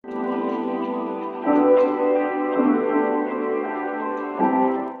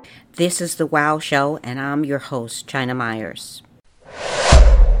This is The Wow Show, and I'm your host, China Myers.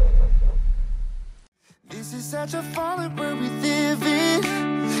 This is such a fallen world we live in.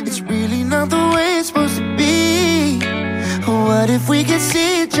 It's really not the way it's supposed to be. What if we could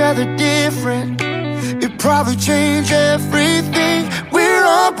see each other different? It'd probably change everything. We're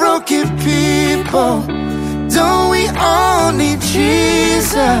all broken people. Don't we all need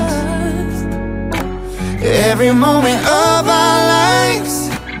Jesus? Every moment of our lives,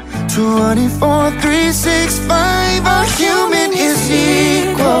 24, 3, 6, 5, our human is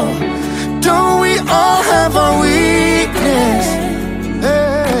equal. Don't we all have our weakness?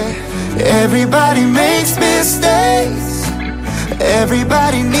 Hey. Everybody makes mistakes.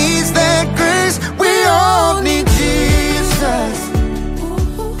 Everybody needs that grace. We all need Jesus.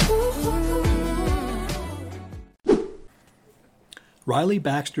 Riley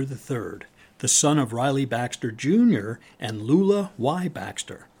Baxter III, the son of Riley Baxter Jr. and Lula Y.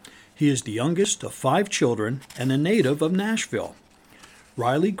 Baxter. He is the youngest of 5 children and a native of Nashville.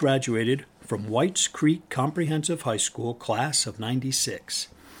 Riley graduated from Whites Creek Comprehensive High School, class of '96.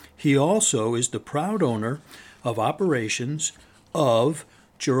 He also is the proud owner of operations of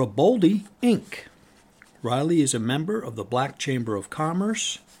Garibaldi, Inc. Riley is a member of the Black Chamber of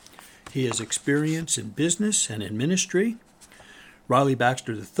Commerce. He has experience in business and in ministry. Riley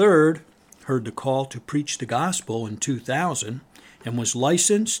Baxter III heard the call to preach the gospel in 2000 and was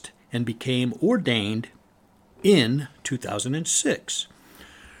licensed and became ordained in 2006.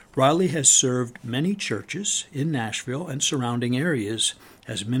 Riley has served many churches in Nashville and surrounding areas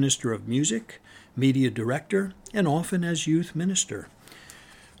as minister of music, media director, and often as youth minister.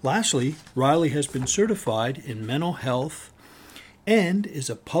 Lastly, Riley has been certified in mental health and is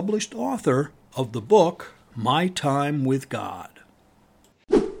a published author of the book, My Time with God.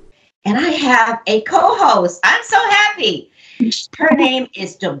 And I have a co-host. I'm so happy. Her name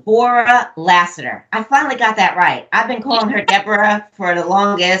is Deborah Lassiter. I finally got that right. I've been calling her Deborah for the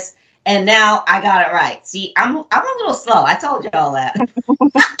longest, and now I got it right. See, I'm a little slow. I told you all that.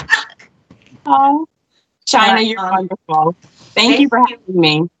 Oh, China, you're wonderful. Thank you for having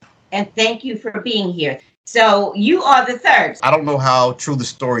me. And thank you for being here. So you are the third. I don't know how true the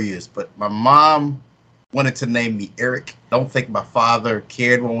story is, but my mom wanted to name me Eric. I don't think my father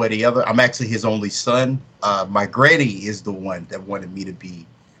cared one way or the other. I'm actually his only son. My granny is the one that wanted me to be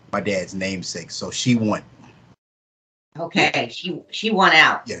my dad's namesake, so she won. Okay, she won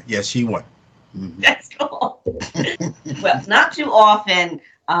out. Yeah, she won. Mm-hmm. That's cool. Well, not too often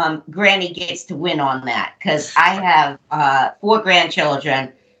Granny gets to win on that, because I have 4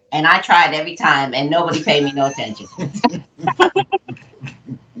 grandchildren, and I tried every time, and nobody paid me no attention.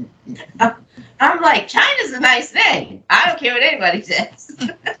 I'm like, China's a nice name. I don't care what anybody says.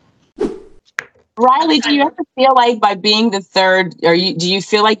 Riley, do you ever feel like by being the third, do you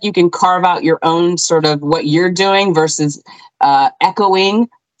feel like you can carve out your own sort of what you're doing versus echoing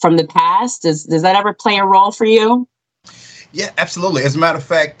from the past? Does that ever play a role for you? Yeah, absolutely. As a matter of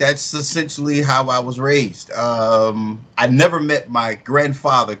fact, that's essentially how I was raised. I never met my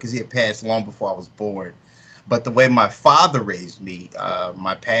grandfather because he had passed long before I was born. But the way my father raised me,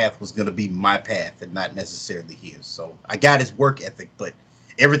 my path was going to be my path and not necessarily his. So I got his work ethic, but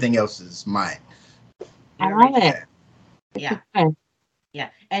everything else is mine. I love it. Yeah. Yeah.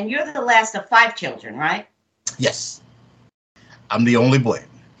 And you're the last of 5 children, right? Yes. I'm the only boy.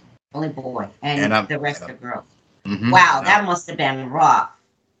 Only boy. And the rest are girls. Mm-hmm. Wow, that must have been rough.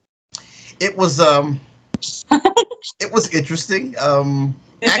 It was it was interesting.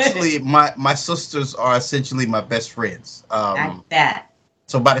 Actually, my sisters are essentially my best friends. I bet.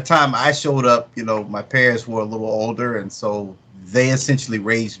 So by the time I showed up, my parents were a little older, and so they essentially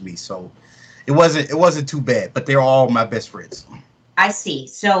raised me. So it wasn't too bad, but they're all my best friends. I see.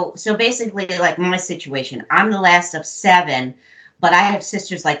 So basically, like my situation, I'm the last of 7, but I have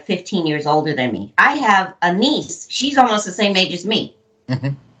sisters like 15 years older than me. I have a niece. She's almost the same age as me.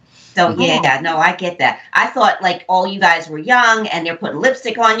 Mm-hmm. So, yeah, no, I get that. I thought, like, all you guys were young and they're putting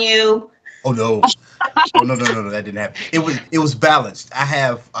lipstick on you. Oh, no. No, that didn't happen. It was balanced. I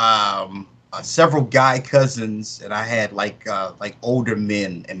have several guy cousins, and I had, like older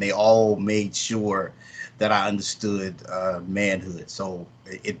men, and they all made sure that I understood manhood. So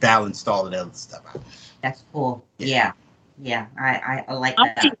it balanced all of the other stuff out. That's cool. Yeah. I like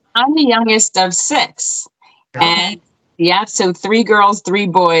that. I'm the youngest of 6. And yeah, so 3 girls, 3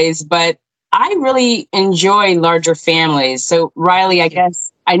 boys, but I really enjoy larger families. So Riley, I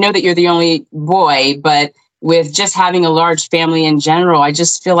guess I know that you're the only boy, but with just having a large family in general. I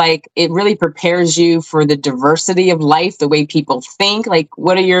just feel like it really prepares you for the diversity of life, the way people think. Like,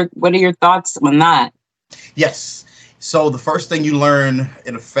 what are your thoughts on that? Yes. So the first thing you learn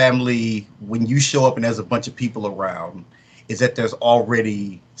in a family when you show up and there's a bunch of people around is that there's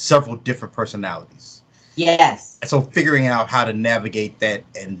already several different personalities. Yes. And so figuring out how to navigate that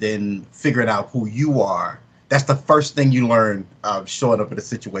and then figuring out who you are, that's the first thing you learn showing up in a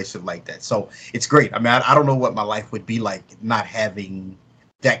situation like that. So it's great. I mean, I don't know what my life would be like not having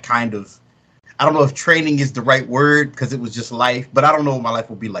that kind of, I don't know if training is the right word because it was just life, but I don't know what my life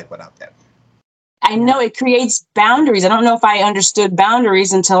would be like without that. I know it creates boundaries. I don't know if I understood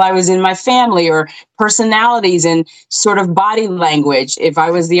boundaries until I was in my family, or personalities and sort of body language. If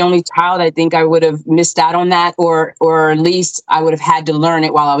I was the only child, I think I would have missed out on that, or at least I would have had to learn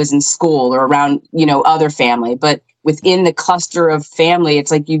it while I was in school or around, other family. But within the cluster of family,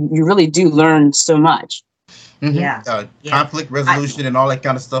 it's like you really do learn so much. Mm-hmm. Yeah. Conflict resolution and all that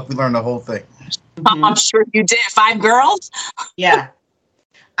kind of stuff. We learned the whole thing. Mm-hmm. I'm sure you did. 5 girls? Yeah.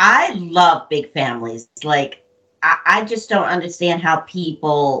 I love big families. Like, I just don't understand how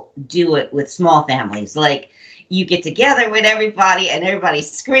people do it with small families. Like, you get together with everybody and everybody's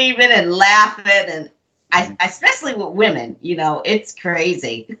screaming and laughing. And especially with women, it's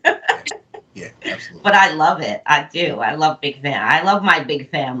crazy. Yeah, absolutely. But I love it. I do. I love I love my big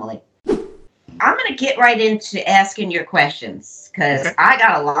family. I'm going to get right into asking your questions because I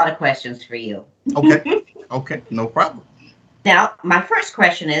got a lot of questions for you. Okay. Okay. No problem. Now, my first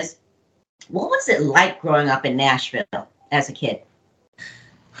question is, what was it like growing up in Nashville as a kid?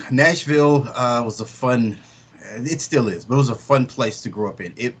 Nashville was a fun, it still is, but it was a fun place to grow up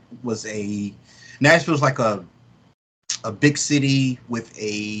in. Nashville's like a big city with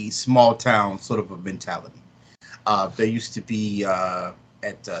a small town sort of a mentality. There used to be,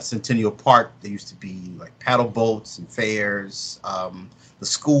 at Centennial Park, there used to be like paddle boats and fairs. The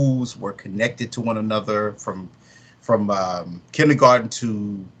schools were connected to one another from kindergarten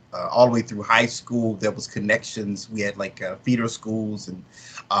to all the way through high school. There was connections. We had like feeder schools, and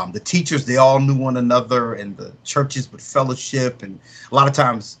the teachers, they all knew one another, and the churches would fellowship. And a lot of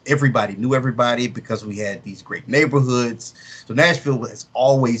times everybody knew everybody because we had these great neighborhoods. So Nashville has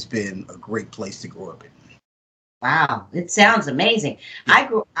always been a great place to grow up in. Wow, it sounds amazing. I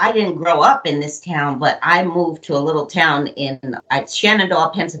didn't grow up in this town, but I moved to a little town in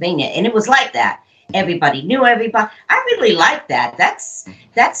Shenandoah, Pennsylvania, and it was like that. Everybody knew everybody. I really like that. That's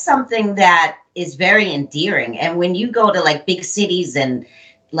something that is very endearing. And when you go to like big cities and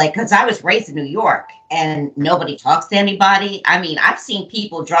like, because I was raised in New York and nobody talks to anybody. I mean, I've seen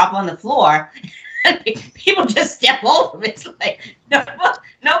people drop on the floor and people just step over. It's like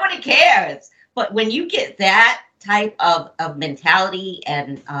nobody cares. But when you get that type of mentality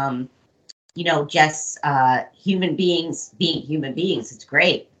and just human beings being human beings, it's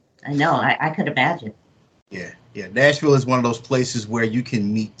great. I know. I could imagine. Yeah. Nashville is one of those places where you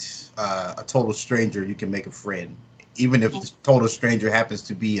can meet a total stranger. You can make a friend, even if the total stranger happens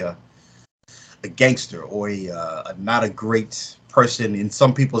to be a gangster or a not a great person in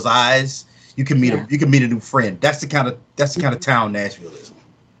some people's eyes. You can meet a new friend. That's the kind of town Nashville is.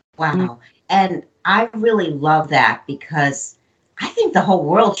 Wow. And I really love that because I think the whole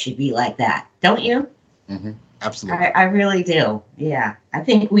world should be like that. Don't you? Mm-hmm. Absolutely. I really do. Yeah. I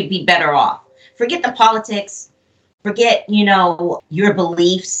think we'd be better off. Forget the politics. Forget, your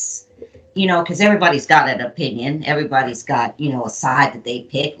beliefs, because everybody's got an opinion. Everybody's got, a side that they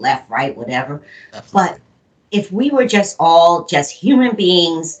pick, left, right, whatever. Absolutely. But if we were all just human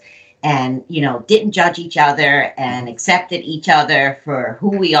beings and, didn't judge each other and accepted each other for who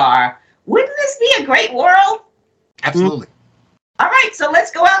we are, wouldn't this be a great world? Absolutely. All right. So let's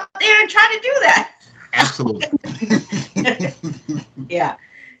go out there and try to do that. Absolutely. Yeah.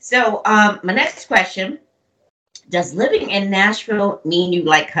 So my next question, does living in Nashville mean you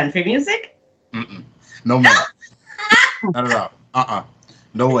like country music? Mm-mm. No, man. Not at all.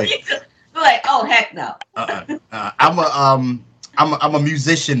 No way. Like, oh, heck no. I'm a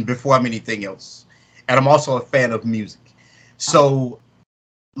musician before I'm anything else. And I'm also a fan of music. So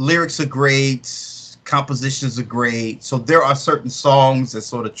lyrics are great. Compositions are great. So there are certain songs that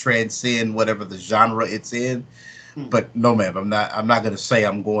sort of transcend whatever the genre it's in. But no, ma'am, I'm not going to say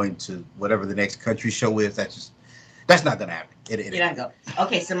I'm going to whatever the next country show is. That's not going to happen. You're not going.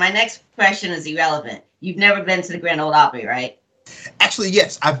 Okay, so my next question is irrelevant. You've never been to the Grand Ole Opry, right? Actually,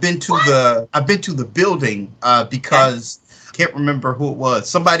 yes, I've been to the building because I can't remember who it was.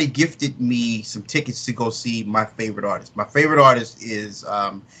 Somebody gifted me some tickets to go see my favorite artist. My favorite artist is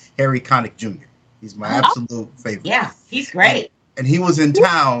Harry Connick Jr. He's my absolute favorite. Yeah, he's great. and he was in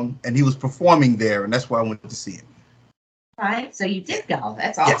town and he was performing there, and that's why I went to see him. Right. So you did go.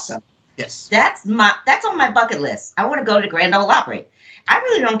 That's awesome. Yes. That's on my bucket list. I want to go to Grand Ole Opry. I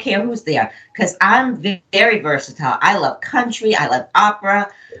really don't care who's there because I'm very versatile. I love country. I love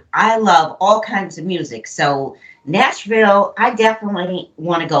opera. I love all kinds of music. So Nashville, I definitely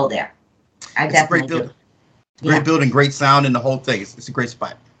want to go there. It's a great building. Great building, great sound, and the whole thing. It's a great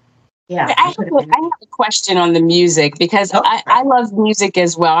spot. Yeah. I have a question on the music because I love music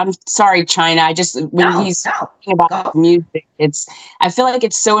as well. I'm sorry, China. He's talking about music, I feel like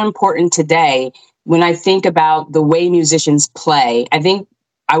it's so important today when I think about the way musicians play.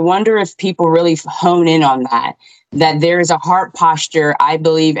 I wonder if people really hone in on that there is a heart posture I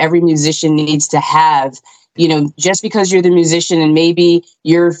believe every musician needs to have. Just because you're the musician and maybe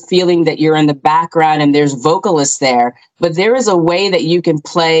you're feeling that you're in the background and there's vocalists there, but there is a way that you can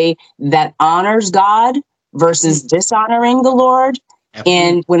play that honors God versus dishonoring the Lord. Absolutely.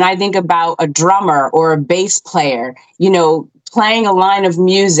 And when I think about a drummer or a bass player, playing a line of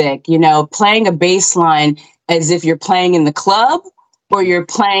music, playing a bass line as if you're playing in the club or you're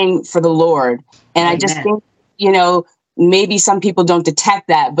playing for the Lord. And Amen. I just think, maybe some people don't detect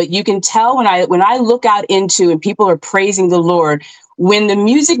that, but you can tell when I look out into and people are praising the Lord, when the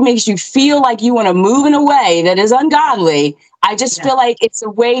music makes you feel like you want to move in a way that is ungodly, I just feel like it's a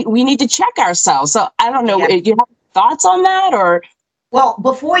way we need to check ourselves. So I don't know, do you have thoughts on that or? Well,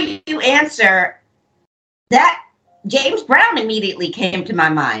 before you answer that, James Brown immediately came to my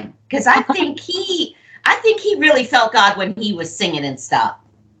mind because I think he really felt God when he was singing and stuff.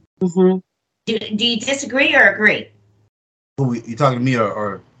 Mm-hmm. Do you disagree or agree? Who you talking to me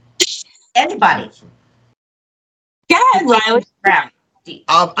or anybody? Go ahead, Riley.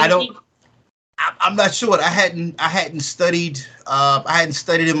 I'm not sure. I hadn't studied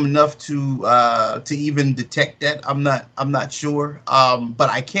him enough to even detect that. I'm not sure. But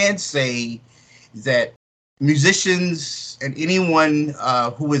I can say that musicians and anyone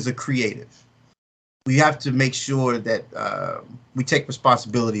who is a creative, we have to make sure that we take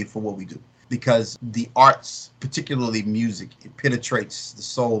responsibility for what we do. Because the arts, particularly music, it penetrates the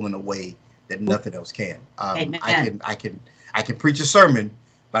soul in a way that nothing else can. I can preach a sermon,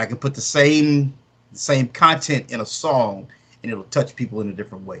 but I can put the same content in a song, and it'll touch people in a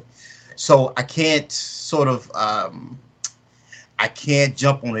different way. So I can't I can't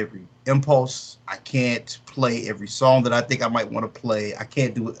jump on every impulse. I can't play every song that I think I might want to play. I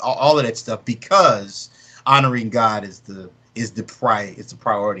can't do all of that stuff because honoring God is the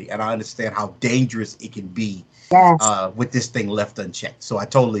priority, and I understand how dangerous it can be with this thing left unchecked. So I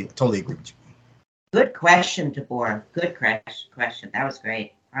totally agree with you. Good question, Deborah. Good question. That was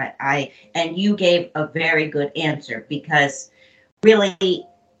great. And you gave a very good answer because really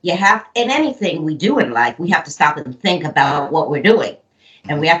you have, in anything we do in life, we have to stop and think about what we're doing,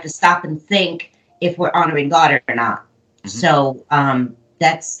 and we have to stop and think if we're honoring God or not. Mm-hmm. So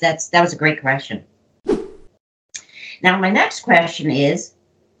that was a great question. Now, my next question is,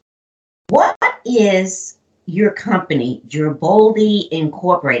 what is your company, Garibaldi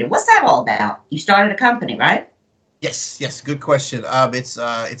Incorporated? What's that all about? You started a company, right? Yes. Good question.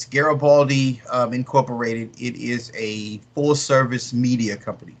 It's Garibaldi Incorporated. It is a full-service media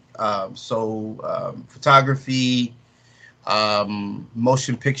company. Photography,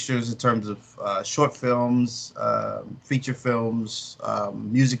 motion pictures in terms of short films, feature films,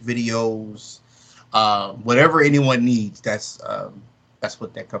 music videos. Whatever anyone needs, that's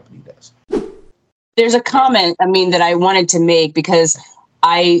what that company does. There's a comment, that I wanted to make because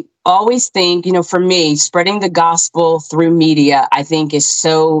I always think, for me, spreading the gospel through media, I think is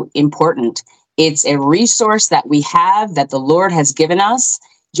so important. It's a resource that we have that the Lord has given us,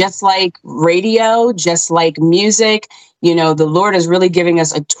 just like radio, just like music. The Lord is really giving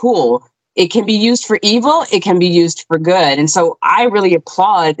us a tool. It can be used for evil. It can be used for good. And so I really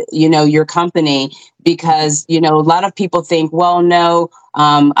applaud, your company because, a lot of people think, well, no,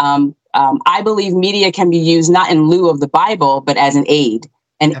 I believe media can be used not in lieu of the Bible, but as an aid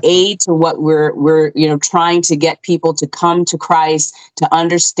to what we're trying to get people to come to Christ, to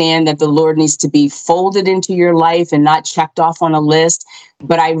understand that the Lord needs to be folded into your life and not checked off on a list.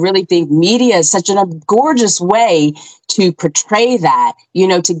 But I really think media is such a gorgeous way to portray that,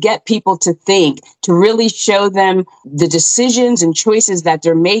 to get people to think, to really show them the decisions and choices that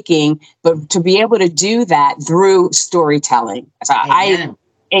they're making, but to be able to do that through storytelling. So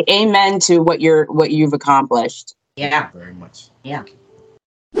amen to what you've accomplished. Yeah, very much. Yeah.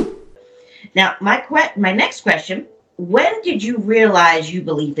 Now, my next question, when did you realize you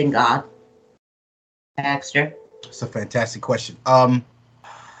believed in God, Baxter? That's a fantastic question.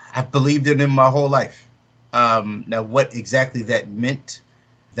 I've believed in him my whole life. Now, what exactly that meant,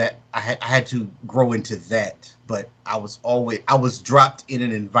 that I had to grow into that. But I was dropped in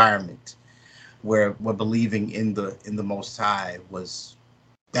an environment where believing in the Most High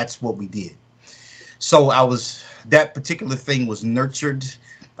that's what we did. So that particular thing was nurtured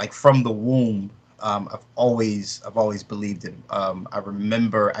like from the womb. I've always believed it. I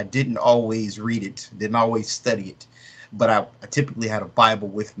remember I didn't always read it, didn't always study it, but I typically had a Bible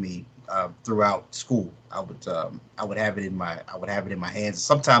with me throughout school. I would have it in my hands.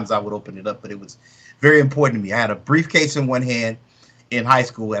 Sometimes I would open it up, but it was very important to me. I had a briefcase in one hand in high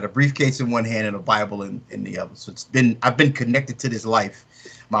school, had a briefcase in one hand and a Bible in the other. So I've been connected to this life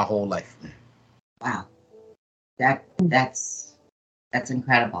my whole life. Wow. That's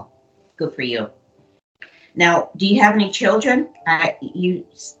incredible. Good for you. Now, do you have any children?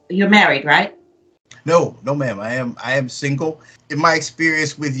 You're married, right? No, ma'am. I am single. In my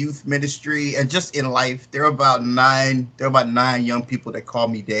experience with youth ministry and just in life, there are about nine young people that call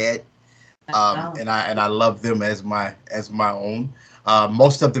me dad. And I love them as my own.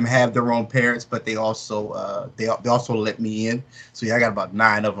 Most of them have their own parents, but they also let me in. So yeah, I got about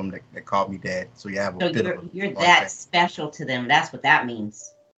 9 of them that call me dad. So yeah, I have a bit of you're that special to them. That's what that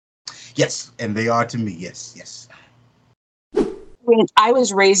means. Yes, and they are to me. Yes. When I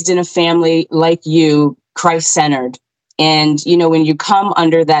was raised in a family like you, Christ-centered. And, when you come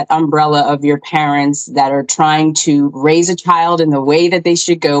under that umbrella of your parents that are trying to raise a child in the way that they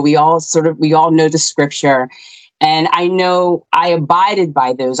should go, we all know the scripture. And I know I abided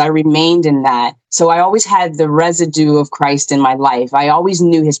by those. I remained in that. So I always had the residue of Christ in my life. I always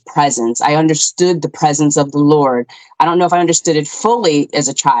knew his presence. I understood the presence of the Lord. I don't know if I understood it fully as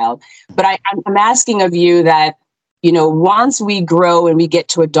a child, but I'm asking of you that, once we grow and we get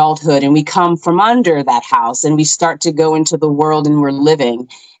to adulthood and we come from under that house and we start to go into the world and we're living,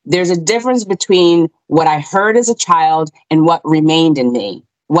 there's a difference between what I heard as a child and what remained in me,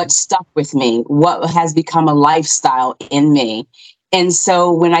 what stuck with me, what has become a lifestyle in me. And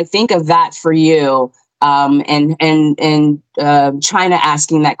so when I think of that for you, and China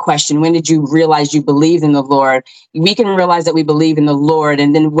asking that question, when did you realize you believed in the Lord? We can realize that we believe in the Lord,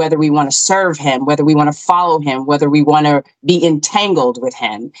 and then whether we want to serve him, whether we want to follow him, whether we want to be entangled with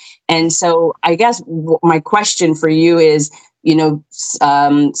him. And so I guess my question for you is, 2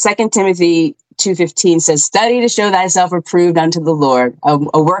 Timothy 2:15 says, study to show thyself approved unto the Lord,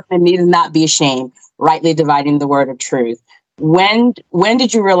 a workman needeth not be ashamed, rightly dividing the word of truth. When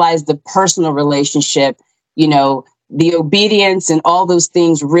did you realize the personal relationship, the obedience and all those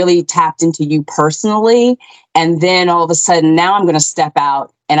things really tapped into you personally? And then all of a sudden, now I'm going to step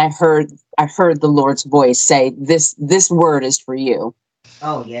out, and I heard the Lord's voice say, this word is for you.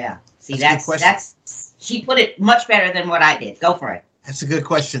 Oh yeah. See, that's she put it much better than what I did. Go for it. That's a good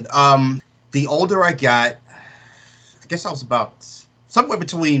question. The older I got, I guess I was about somewhere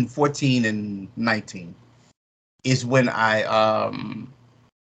between 14 and 19. Is when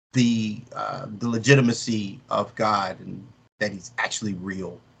the legitimacy of God and that he's actually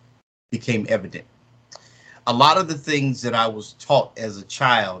real became evident. A lot of the things that I was taught as a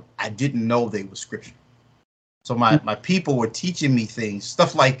child, I didn't know they were scripture. So my people were teaching me things,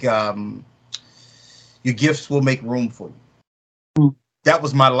 stuff like your gifts will make room for you. That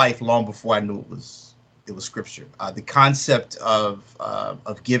was my life long before I knew it was scripture. The concept of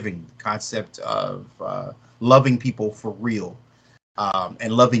giving, the concept of loving people for real,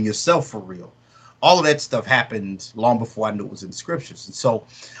 and loving yourself for real. All of that stuff happened long before I knew it was in the scriptures. And so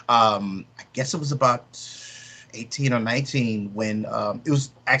I guess it was about 18 or 19 when it was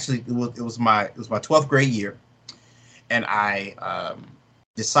my 12th grade year, and I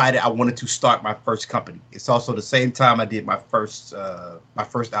decided I wanted to start my first company. It's also the same time I did my first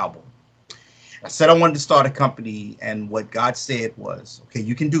album. I said I wanted to start a company, and what God said was, okay,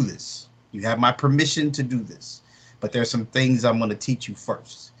 you can do this. You have my permission to do this, but there's some things I'm going to teach you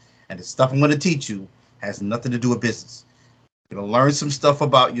first. And the stuff I'm going to teach you has nothing to do with business. You're going to learn some stuff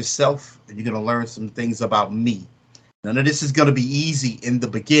about yourself, and you're going to learn some things about me. None of this is going to be easy in the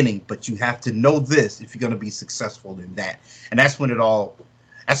beginning, but you have to know this if you're going to be successful in that. And that's when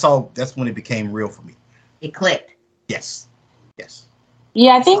that's when it became real for me. It clicked. Yes.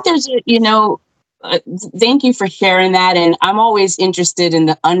 Yeah, I think there's, thank you for sharing that. And I'm always interested in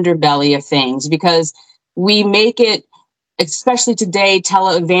the underbelly of things, because we make it, especially today,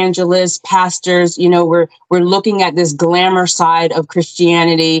 televangelists, pastors, we're looking at this glamour side of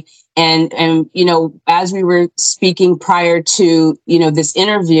Christianity. And as we were speaking prior to, this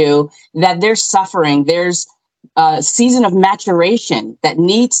interview, that there's suffering, there's a season of maturation that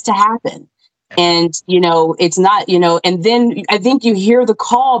needs to happen. And, it's not, and then I think you hear the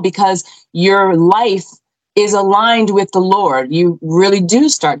call because your life is aligned with the Lord, you really do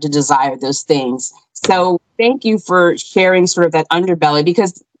start to desire those things. So thank you for sharing sort of that underbelly,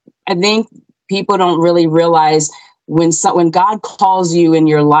 because I think people don't really realize when God calls you in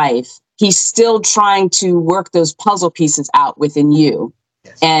your life, he's still trying to work those puzzle pieces out within you.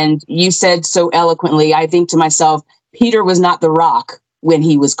 Yes. And you said so eloquently, I think to myself, Peter was not the rock when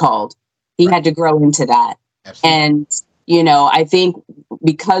he was called. He had to grow into that. Absolutely. And, I think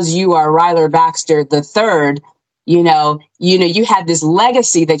because you are Ryler Baxter the third, you have this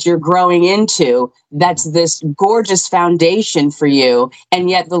legacy that you're growing into. That's this gorgeous foundation for you. And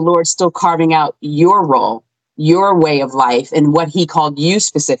yet the Lord's still carving out your role, your way of life, and what he called you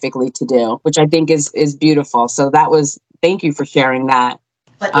specifically to do, which I think is beautiful. So thank you for sharing that.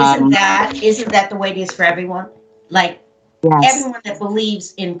 But isn't that the way it is for everyone? Like, yes. Everyone that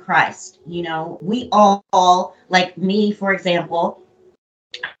believes in Christ, we all, like me, for example,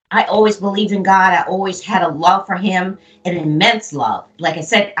 I always believed in God. I always had a love for him, an immense love. Like I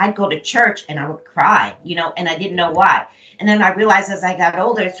said, I'd go to church and I would cry, and I didn't know why. And then I realized as I got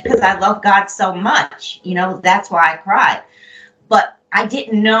older, it's because I love God so much, that's why I cried. But I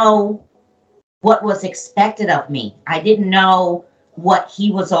didn't know what was expected of me. I didn't know what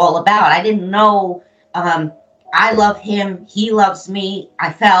he was all about. I didn't know, I love him, he loves me,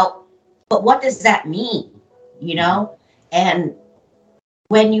 I felt, but what does that mean, And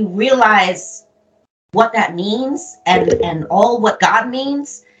when you realize what that means and all what God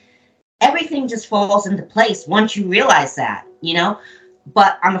means, everything just falls into place once you realize that,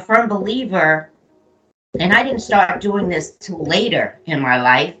 But I'm a firm believer, and I didn't start doing this till later in my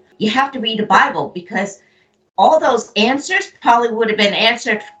life. You have to read the Bible, because all those answers probably would have been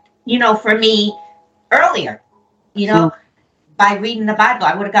answered, for me earlier. By reading the Bible,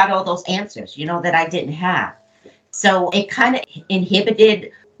 I would have got all those answers, that I didn't have. So it kind of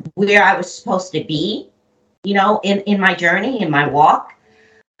inhibited where I was supposed to be, in my journey, in my walk.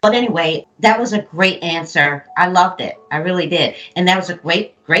 But anyway, that was a great answer. I loved it. I really did. And that was a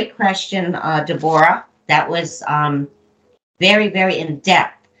great, great question, Deborah. That was very, very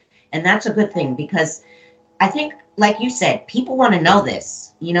in-depth. And that's a good thing, because I think, like you said, people want to know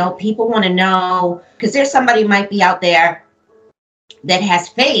this. People want to know, because there's somebody might be out there that has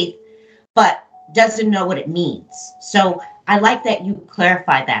faith, but doesn't know what it means. So I like that you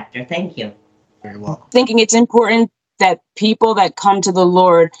clarified that there. Thank you. Very welcome. Thinking it's important that people that come to the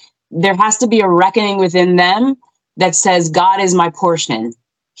Lord, there has to be a reckoning within them that says, God is my portion.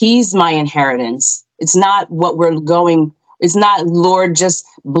 He's my inheritance. It's not what we're going. It's not, Lord, just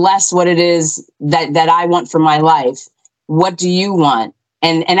bless what it is that I want for my life. What do you want?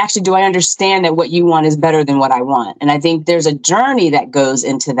 And actually, do I understand that what you want is better than what I want? And I think there's a journey that goes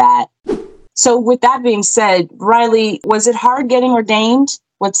into that. So with that being said, Riley, was it hard getting ordained?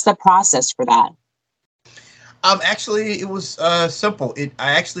 What's the process for that? Actually, it was simple.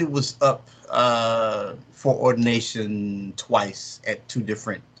 I actually was up for ordination twice at two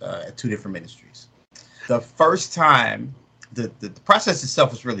different ministries. The first time, the process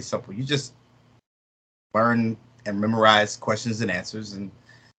itself was really simple. You just learn and memorize questions and answers, and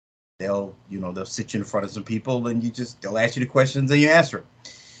they'll sit you in front of some people, and they'll ask you the questions and you answer it.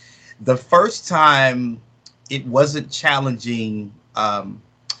 The first time, it wasn't challenging.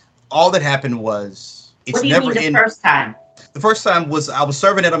 All that happened was, what do you mean the first time? The first time was I was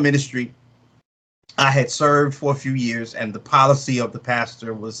serving at a ministry. I had served for a few years, and the policy of the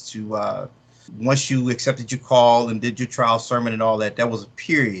pastor was to, once you accepted your call and did your trial sermon and all that, that was a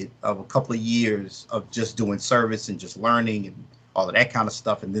period of a couple of years of just doing service and just learning and all of that kind of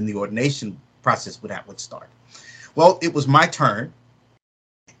stuff. And then the ordination process would start. Well, it was my turn,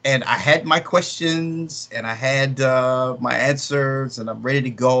 and I had my questions and I had my answers, and I'm ready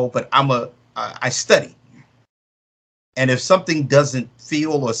to go, but I study. And if something doesn't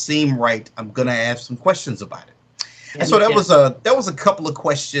feel or seem right, I'm going to ask some questions about it. And so that was a couple of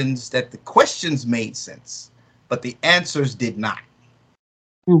questions that the questions made sense, but the answers did not.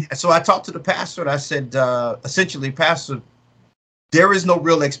 And so I talked to the pastor, and I said, essentially, Pastor, there is no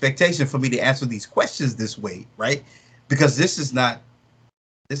real expectation for me to answer these questions this way, right? Because this is not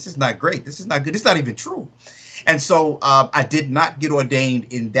great. This is not good. It's not even true. And so I did not get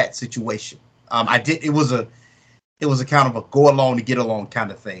ordained in that situation. It was a kind of a go along to get along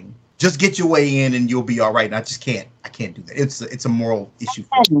kind of thing. Just get your way in and you'll be all right. And I can't do that. It's a moral issue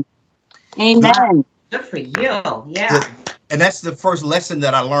for me. Amen. Good for you. Yeah. And that's the first lesson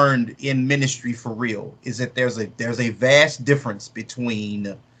that I learned in ministry for real, is that there's a vast difference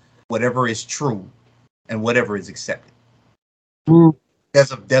between whatever is true and whatever is accepted. Mm.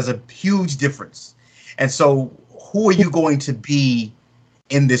 There's a huge difference. And so who are you going to be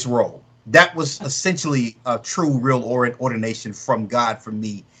in this role? that was essentially a true, real ordination from God for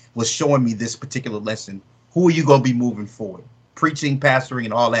me, was showing me this particular lesson. Who are you going to be moving forward? Preaching, pastoring,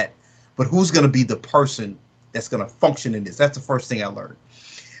 and all that. But who's going to be the person that's going to function in this? That's the first thing I learned.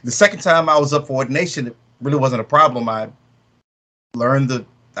 The second time I was up for ordination, it really wasn't a problem. I learned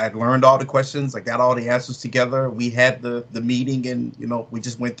all the questions. I got all the answers together. We had the meeting, and we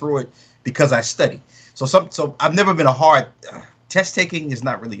just went through it because I studied. So I've never been a hard test taking is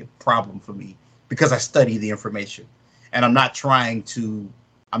not really a problem for me because I study the information, and I'm not trying to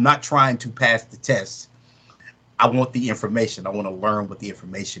pass the test. I want the information. I want to learn what the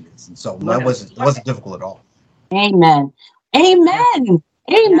information is, and so it wasn't difficult at all. Amen. Amen.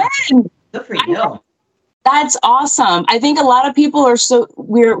 Amen. Good for you. That's awesome. I think a lot of people are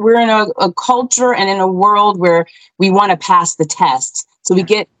we're in a culture and in a world where we want to pass the test. So we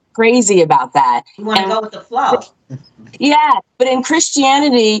get crazy about that. You want to go with the flow. Yeah. But in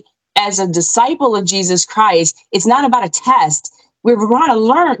Christianity, as a disciple of Jesus Christ, it's not about a test. We want to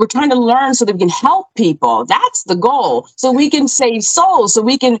learn. We're trying to learn so that we can help people. That's the goal. So we can save souls. So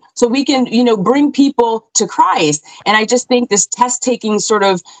we can, bring people to Christ. And I just think this test taking sort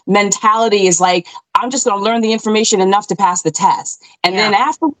of mentality is like, I'm just going to learn the information enough to pass the test. And then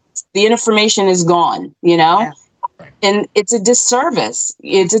afterwards, the information is gone, Yeah. And it's a disservice.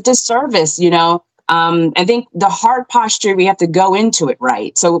 I think the heart posture, we have to go into it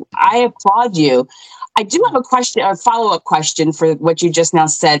right. So I applaud you. I do have a follow-up question for what you just now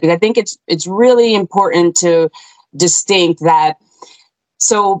said, because I think it's really important to distinct that.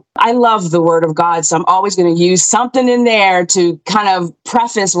 So I love the Word of God, so I'm always going to use something in there to kind of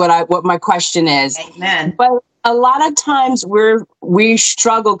preface what my question is. Amen. But a lot of times we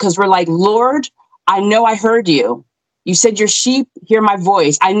struggle because we're like, Lord, I know I heard you. You said your sheep hear my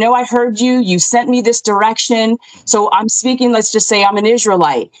voice. I know I heard you. You sent me this direction. So I'm speaking, let's just say I'm an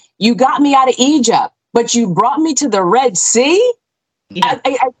Israelite. You got me out of Egypt, but you brought me to the Red Sea. Yeah.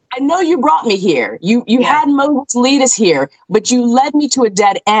 I know you brought me here. You had Moses lead us here, but you led me to a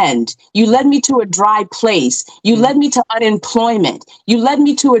dead end. You led me to a dry place. You led me to unemployment. You led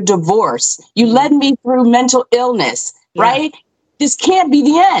me to a divorce. You led me through mental illness, right? This can't be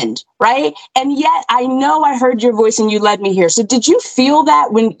the end, right? And yet I know I heard your voice and you led me here. So did you feel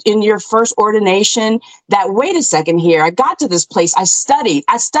that when in your first ordination that, wait a second here, I got to this place, I studied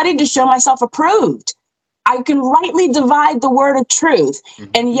to show myself approved. I can rightly divide the word of truth.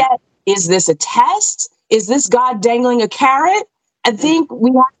 And yet, is this a test? Is this God dangling a carrot? I think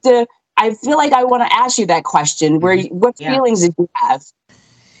I feel like I want to ask you that question. What feelings did you have?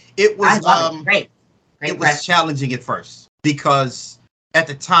 It was great. It was challenging at first. Because at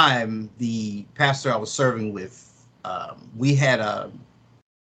the time, the pastor I was serving with, we had a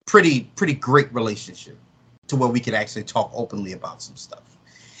pretty great relationship to where we could actually talk openly about some stuff.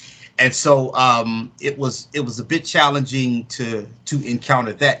 And so it was a bit challenging to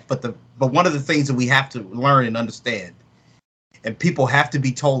encounter that. But one of the things that we have to learn and understand, and people have to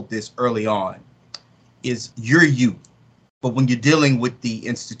be told this early on, is you're you. But when you're dealing with the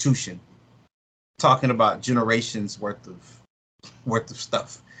institution, talking about generations worth of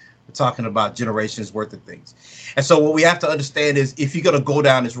stuff. We're talking about generations worth of things. And so what we have to understand is if you're going to go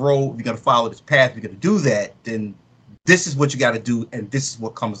down this road, you're going to follow this path, you're going to do that, then this is what you got to do. And this is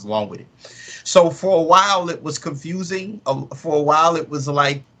what comes along with it. So for a while, it was confusing. For a while, it was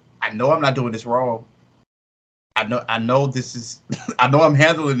like, I know I'm not doing this wrong. I know this is, I know I'm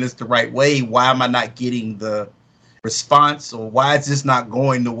handling this the right way. Why am I not getting the response, or why is this not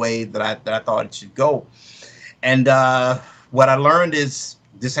going the way that I thought it should go? And what I learned is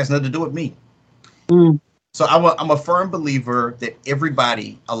this has nothing to do with me. So I'm a firm believer that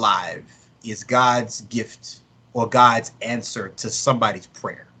everybody alive is God's gift or God's answer to somebody's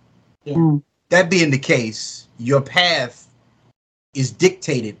prayer. That being the case, your path is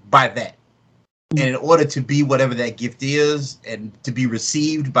dictated by that. And in order to be whatever that gift is and to be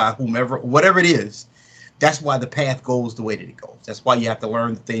received by whomever, whatever it is, that's why the path goes the way that it goes. That's why you have to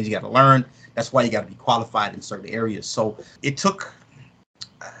learn the things you got to learn. That's why you got to be qualified in certain areas. So it took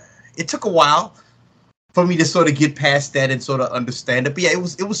a while for me to sort of get past that and sort of understand it. But yeah,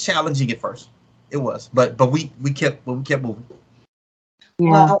 it was challenging at first. It was, but we kept moving. Yeah.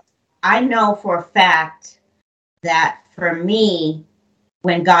 Well, I know for a fact that for me,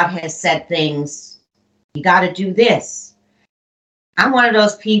 when God has said things, you got to do this. I'm one of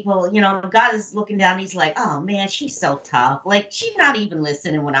those people, God is looking down. He's like, oh man, she's so tough. Like, she's not even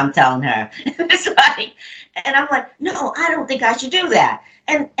listening when I'm telling her. It's like, and I'm like, no, I don't think I should do that.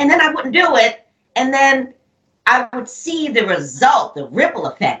 And then I wouldn't do it. And then I would see the result, the ripple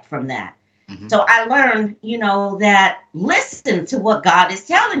effect from that. So I learned, that listen to what God is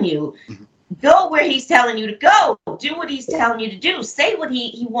telling you. Go where he's telling you to go. Do what he's telling you to do. Say what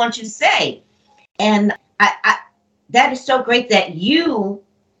he wants you to say. And I that is so great that you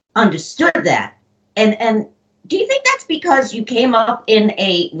understood that. And do you think that's because you came up in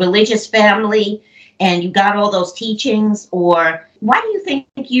a religious family and you got all those teachings? Or why do you think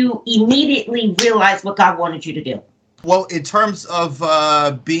you immediately realized what God wanted you to do? Well, in terms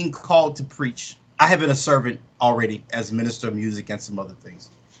of being called to preach, I have been a servant already as a minister of music and some other things.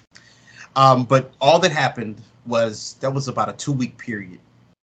 But all that happened was that was about a 2-week period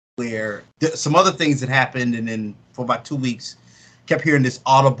where some other things that happened. And then for about 2 weeks, kept hearing this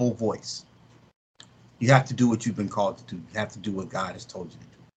audible voice. You have to do what you've been called to do. You have to do what God has told you to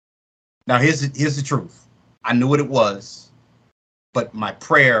do. Now, here's the truth. I knew what it was, but my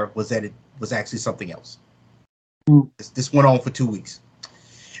prayer was that it was actually something else. This went on for 2 weeks.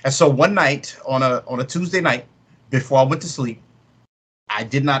 And so one night on a Tuesday night before I went to sleep, I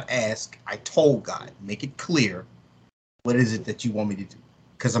did not ask. I told God, make it clear, what is it that you want me to do?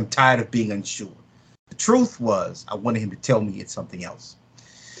 Because I'm tired of being unsure. The truth was, I wanted him to tell me it's something else.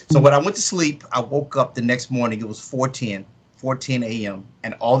 So when I went to sleep, I woke up the next morning. It was 4:10 a.m.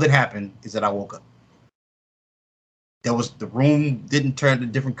 And all that happened is that I woke up. The room didn't turn a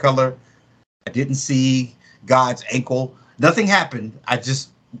different color. I didn't see God's ankle. Nothing happened. I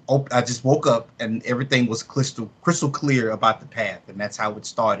just woke up and everything was crystal clear about the path, and that's how it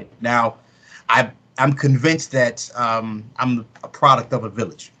started. Now, I'm convinced that I'm a product of a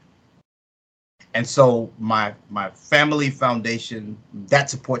village, and so my family foundation, that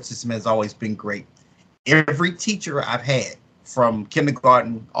support system has always been great. Every teacher I've had from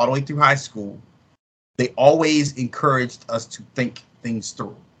kindergarten all the way through high school, they always encouraged us to think things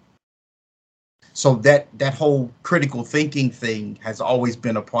through. So that whole critical thinking thing has always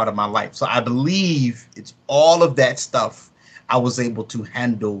been a part of my life. So I believe it's all of that stuff I was able to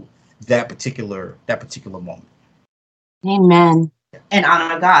handle that particular moment. Amen. And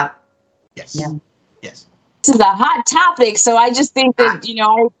honor God. Yes. Yeah. Yes. This is a hot topic. So I just think that,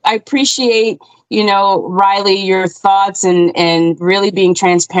 I appreciate, Riley, your thoughts and really being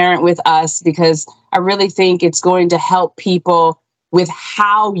transparent with us, because I really think it's going to help people with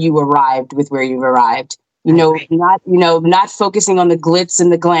how you arrived with where you've arrived, not focusing on the glitz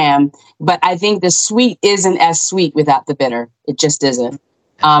and the glam, but I think the sweet isn't as sweet without the bitter. It just isn't.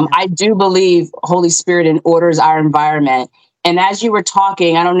 I do believe Holy Spirit orders our environment. And as you were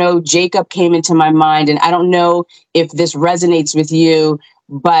talking, I don't know, Jacob came into my mind, and I don't know if this resonates with you,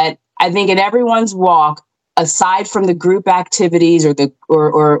 but I think in everyone's walk, aside from the group activities or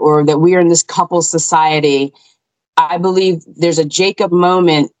that we are in this couple society, I believe there's a Jacob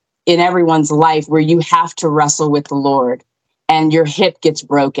moment in everyone's life where you have to wrestle with the Lord and your hip gets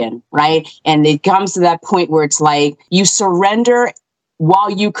broken, right? And it comes to that point where it's like you surrender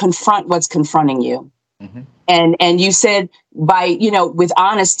while you confront what's confronting you. Mm-hmm. And you said with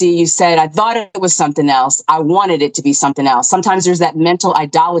honesty, you said, I thought it was something else. I wanted it to be something else. Sometimes there's that mental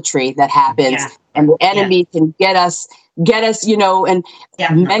idolatry that happens, and the enemy can get us, and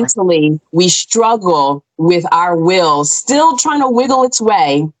mentally we struggle with our will, still trying to wiggle its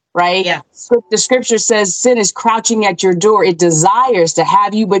way, right? Yeah. The scripture says sin is crouching at your door. It desires to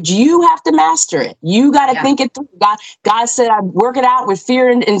have you, but you have to master it. You got to think it through. God said, I work it out with fear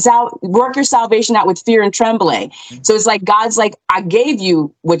and work your salvation out with fear and trembling. Mm-hmm. So it's like, God's like, I gave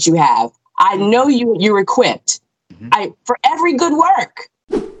you what you have. I know you're equipped for every good work.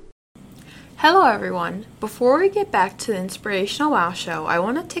 Hello everyone. Before we get back to the Inspirational Wow Show, I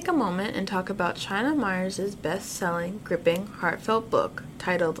want to take a moment and talk about China Myers' best-selling, gripping, heartfelt book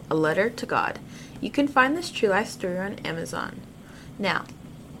titled A Letter to God. You can find this true life story on Amazon. Now,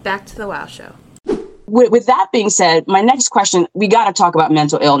 back to the Wow Show. With that being said, my next question, we got to talk about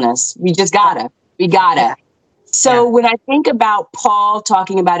mental illness. We just gotta. So when I think about Paul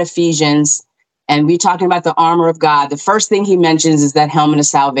talking about Ephesians, and we're talking about the armor of God, the first thing he mentions is that helmet of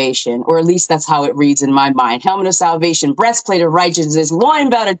salvation, or at least that's how it reads in my mind. Helmet of salvation, breastplate of righteousness, loin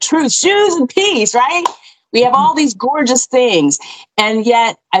belt of truth, shoes of peace, right? We have all these gorgeous things. And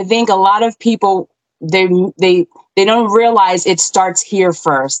yet I think a lot of people, they don't realize it starts here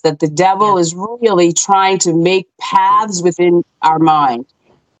first, that the devil is really trying to make paths within our mind.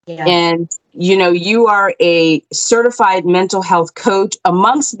 Yeah. And, you are a certified mental health coach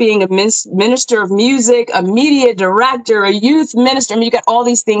amongst being a minister of music, a media director, a youth minister. I mean, you got all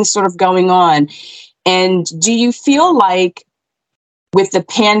these things sort of going on. And do you feel like with the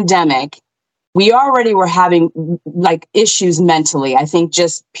pandemic, we already were having like issues mentally? I think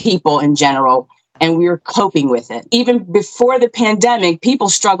just people in general. and we're coping with it. Even before the pandemic, people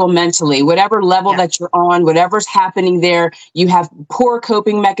struggle mentally, whatever level that you're on, whatever's happening there. You have poor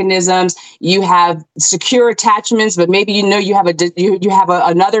coping mechanisms. You have secure attachments, but maybe you have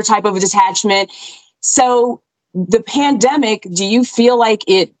another type of detachment. So the pandemic, do you feel like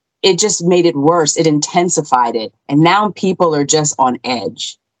it just made it worse? It intensified it, and now people are just on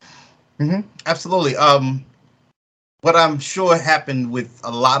edge. Mm-hmm. Absolutely. What I'm sure happened with a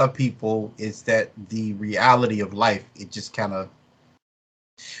lot of people is that the reality of life, it just kind of,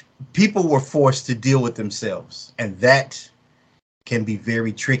 people were forced to deal with themselves, and that can be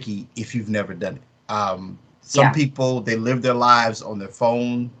very tricky if you've never done it. Some people, they live their lives on their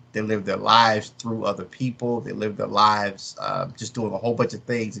phone. They live their lives through other people. They live their lives just doing a whole bunch of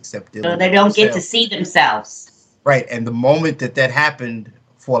things except dealing with themselves. So they don't get to see themselves. Right. And the moment that happened,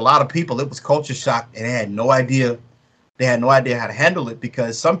 for a lot of people, it was culture shock, and they had no idea. They had no idea how to handle it,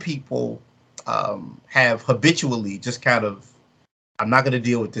 because some people have habitually just kind of, I'm not going to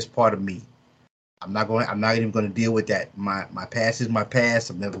deal with this part of me. I'm not even going to deal with that. My past is my past.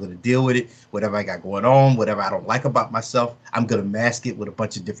 I'm never going to deal with it. Whatever I got going on, whatever I don't like about myself, I'm going to mask it with a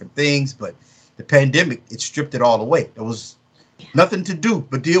bunch of different things. But the pandemic, it stripped it all away. There was nothing to do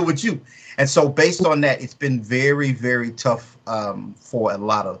but deal with you. And so based on that, it's been very, very tough for a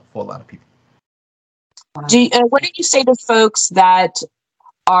lot of people. What do you say to folks that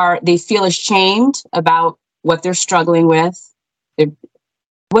they feel ashamed about what they're struggling with?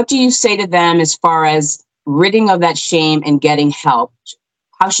 What do you say to them as far as ridding of that shame and getting help?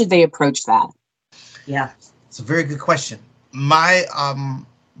 How should they approach that? Yeah, it's a very good question. My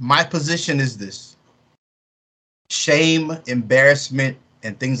position is this: shame, embarrassment,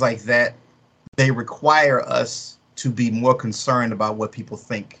 and things like that, they require us to be more concerned about what people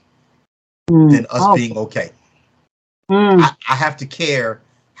think than us being okay. I have to care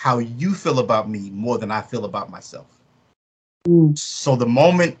how you feel about me more than I feel about myself. So the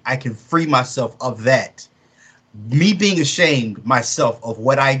moment I can free myself of that, me being ashamed myself of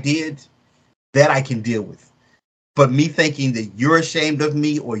what I did, that I can deal with. But me thinking that you're ashamed of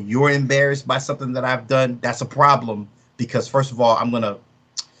me or you're embarrassed by something that I've done, that's a problem. Because first of all,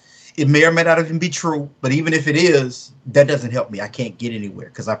 it may or may not even be true, but even if it is, that doesn't help me. I can't get anywhere,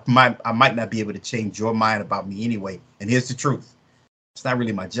 because I might not be able to change your mind about me anyway. And here's the truth: it's not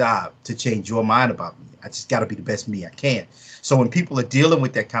really my job to change your mind about me. I just got to be the best me I can. So when people are dealing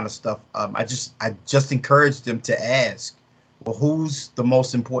with that kind of stuff, I just encourage them to ask, well, who's the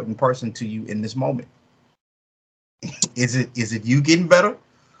most important person to you in this moment? Is it you getting better,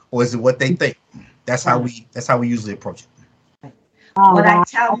 or is it what they think? That's how we usually approach it. What I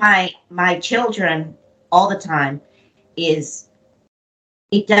tell my children all the time is,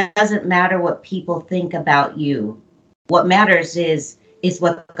 it doesn't matter what people think about you. What matters is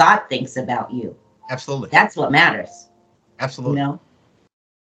what God thinks about you. Absolutely. That's what matters. Absolutely. You know?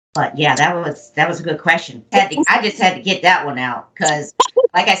 But yeah, that was a good question. I just had to get that one out, because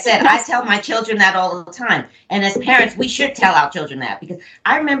like I said, I tell my children that all the time. And as parents, we should tell our children that, because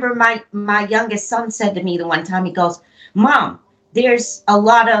I remember my youngest son said to me the one time, he goes, "Mom, there's a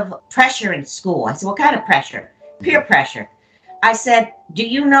lot of pressure in school." I said, "What kind of pressure?" "Peer pressure." I said, "Do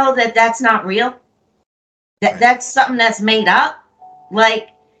you know that that's not real? That's something that's made up? Like,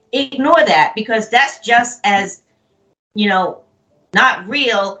 ignore that, because that's just as, not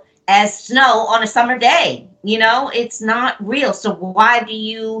real as snow on a summer day. It's not real. So why do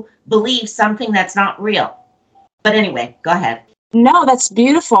you believe something that's not real?" But anyway, go ahead. No, that's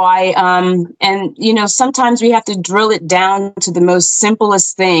beautiful. Sometimes we have to drill it down to the most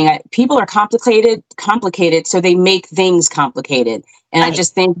simplest thing. People are complicated, so they make things complicated. And right. I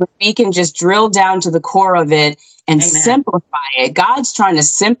just think we can just drill down to the core of it and simplify it. God's trying to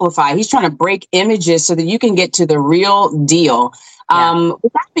simplify. He's trying to break images so that you can get to the real deal. Yeah.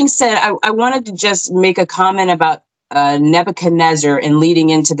 With that being said, I wanted to just make a comment about Nebuchadnezzar and leading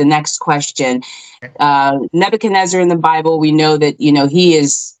into the next question. Nebuchadnezzar in the Bible, we know that, he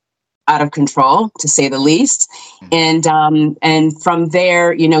is out of control, to say the least. And from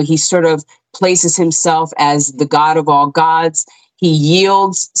there, he sort of places himself as the God of all gods. He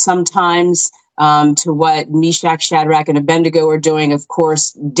yields sometimes to what Meshach, Shadrach, and Abednego are doing. Of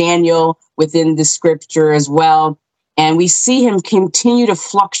course, Daniel within the scripture as well. And we see him continue to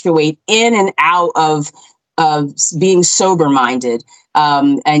fluctuate in and out of being sober-minded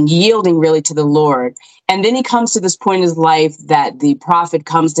and yielding really to the Lord. And then he comes to this point in his life that the prophet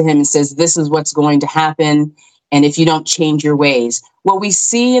comes to him and says, "This is what's going to happen, and if you don't change your ways." Well, we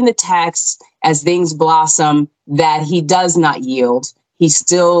see in the text, as things blossom, that he does not yield. He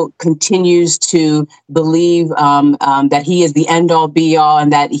still continues to believe that he is the end all be all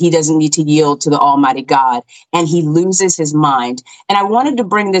and that he doesn't need to yield to the Almighty God. And he loses his mind. And I wanted to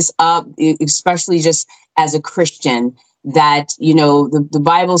bring this up, especially just as a Christian, that, you know, the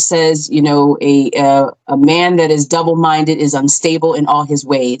Bible says, you know, a man that is double-minded is unstable in all his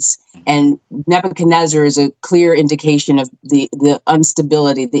ways. And Nebuchadnezzar is a clear indication of the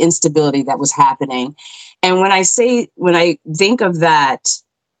instability that was happening. And when I think of that,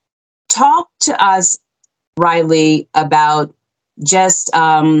 talk to us, Riley, about just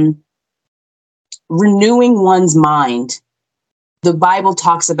renewing one's mind. The Bible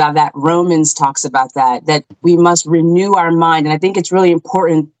talks about that. Romans talks about that we must renew our mind. And I think it's really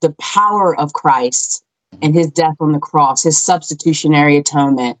important, the power of Christ and his death on the cross, his substitutionary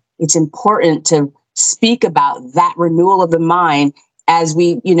atonement. It's important to speak about that renewal of the mind as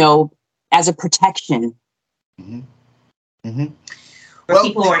we, you know, as a protection. Mm-hmm. Mm-hmm. For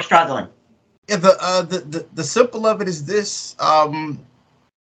people who are struggling. Yeah, the simple of it is this: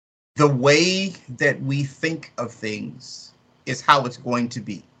 the way that we think of things is how it's going to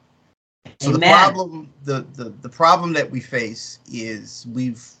be. So Amen. the problem that we face is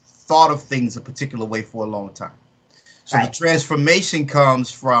we've thought of things a particular way for a long time. So right. The transformation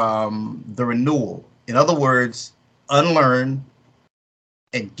comes from the renewal. In other words, unlearn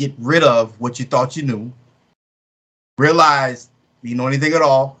and get rid of what you thought you knew. Realize you know anything at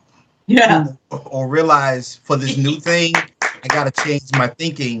all. Yeah. Or realize for this new thing, I got to change my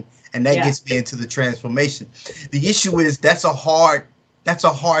thinking. And that gets me into the transformation. The issue is that's a hard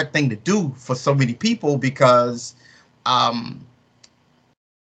thing to do for so many people because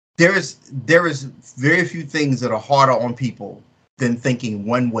there is very few things that are harder on people than thinking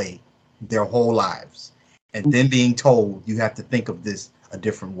one way their whole lives and then being told you have to think of this a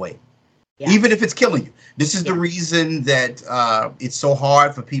different way. Yeah. Even if it's killing you. This is the reason that it's so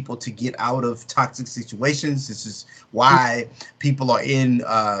hard for people to get out of toxic situations. This is why people are in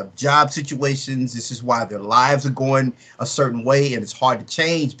job situations. This is why their lives are going a certain way, and it's hard to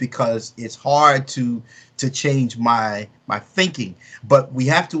change because it's hard to change my thinking. But we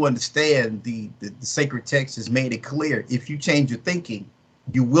have to understand the sacred text has made it clear. If you change your thinking,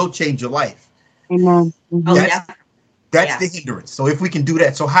 you will change your life. Amen. That's the hindrance. So if we can do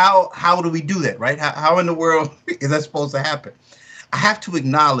that, so how do we do that, right? How in the world is that supposed to happen? I have to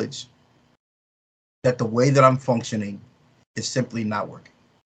acknowledge that the way that I'm functioning is simply not working.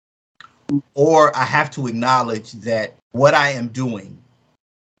 Or I have to acknowledge that what I am doing,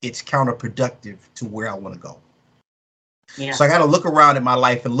 it's counterproductive to where I want to go. Yeah. So I got to look around at my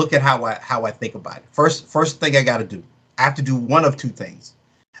life and look at how I think about it. First thing I got to do, I have to do one of two things.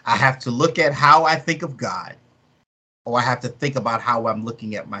 I have to look at how I think of God, or I have to think about how I'm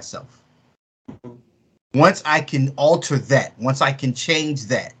looking at myself. Once I can alter that, once I can change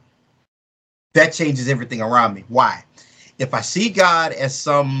that, that changes everything around me. Why? If I see God as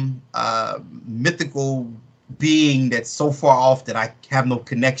some mythical being that's so far off that I have no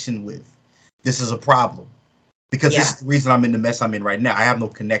connection with, this is a problem. Because this is the reason I'm in the mess I'm in right now. I have no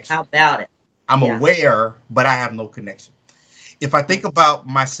connection. How about it? I'm aware, but I have no connection. If I think about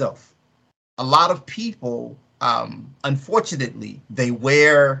myself, a lot of people, unfortunately, they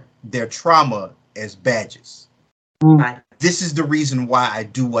wear their trauma as badges. Right. This is the reason why I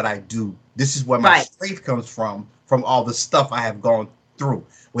do what I do. This is where my strength comes from all the stuff I have gone through.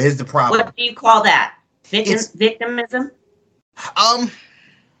 Well, here's the problem. What do you call that? Victimism?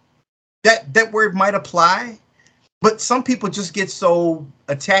 That word might apply, but some people just get so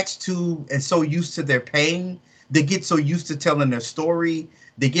attached to and so used to their pain. They get so used to telling their story.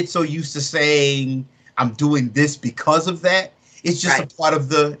 They get so used to saying, I'm doing this because of that. It's just a part of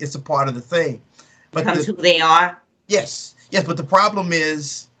the thing. But becomes who they are. Yes. But the problem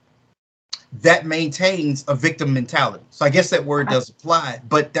is that maintains a victim mentality. So I guess that word does apply,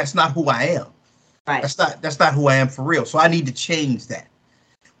 but that's not who I am. Right. That's not who I am for real. So I need to change that.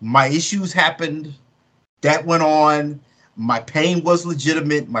 My issues happened. That went on. My pain was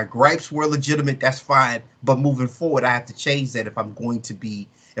legitimate. My gripes were legitimate. That's fine. But moving forward, I have to change that if I'm going to be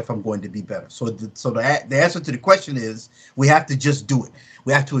better. So the answer to the question is we have to just do it.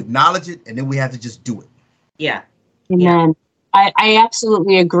 We have to acknowledge it, and then we have to just do it. Yeah. Amen. I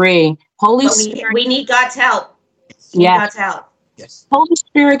absolutely agree. Holy Spirit. We need God's help. God's help. Yes. Holy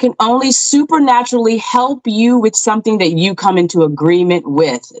Spirit can only supernaturally help you with something that you come into agreement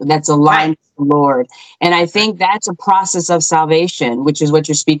with that's aligned with the Lord. And I think that's a process of salvation, which is what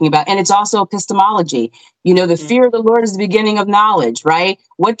you're speaking about. And it's also epistemology. You know, the fear of the Lord is the beginning of knowledge, right?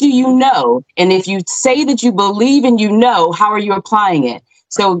 What do you know? And if you say that you believe and you know, how are you applying it?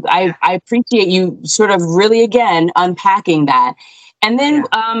 So I appreciate you sort of really, again, unpacking that. And then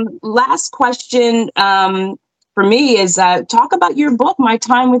last question for me is talk about your book, My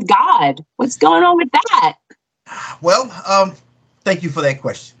Time with God. What's going on with that? Well, thank you for that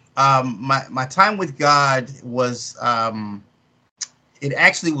question. My Time with God was, it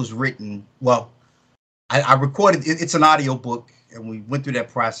actually was written, well, I recorded, it's an audio book, and we went through that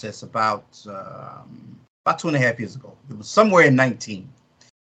process about 2.5 years ago. It was somewhere in 19.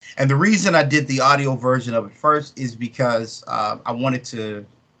 And the reason I did the audio version of it first is because I wanted to,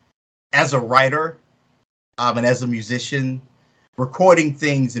 as a writer and as a musician, recording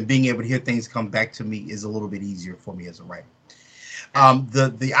things and being able to hear things come back to me is a little bit easier for me as a writer.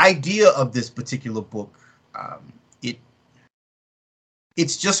 The idea of this particular book,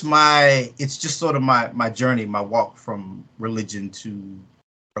 it's just sort of my journey, my walk from religion to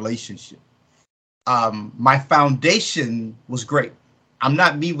relationship. My foundation was great. I'm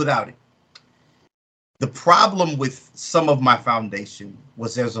not me without it. The problem with some of my foundation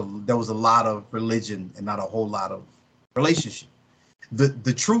was there was a lot of religion and not a whole lot of relationship.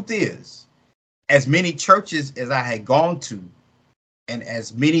 The truth is, as many churches as I had gone to, and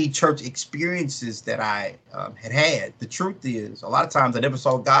as many church experiences that I had, the truth is, a lot of times I never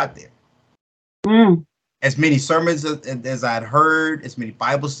saw God there. Mm. As many sermons as I'd heard, as many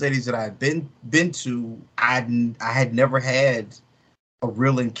Bible studies that I had been to, I had never had a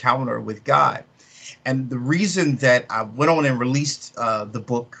real encounter with God. And the reason that I went on and released the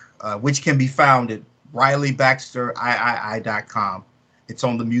book, which can be found at RileyBaxterIII.com. It's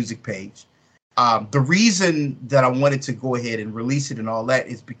on the music page. The reason that I wanted to go ahead and release it and all that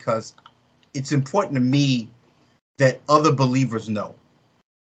is because it's important to me that other believers know.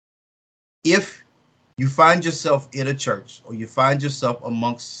 If you find yourself in a church or you find yourself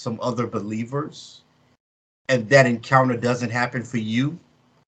amongst some other believers and that encounter doesn't happen for you,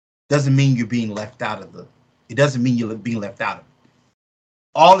 doesn't mean you're being left out of it doesn't mean you're being left out of it.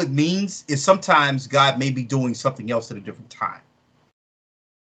 All it means is sometimes God may be doing something else at a different time.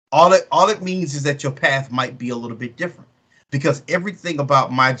 All it means is that your path might be a little bit different, because everything about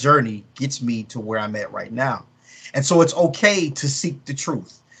my journey gets me to where I'm at right now. And so it's okay to seek the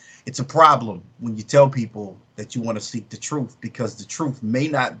truth. It's a problem when you tell people that you want to seek the truth, because the truth may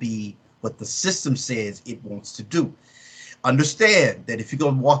not be what the system says it wants to do. Understand that if you're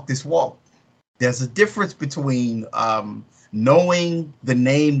going to walk this walk, there's a difference between knowing the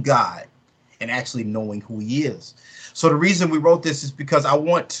name God and actually knowing who he is. So the reason we wrote this is because I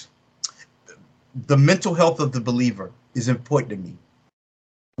want the mental health of the believer is important to me,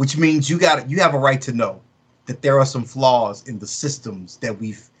 which means you have a right to know that there are some flaws in the systems that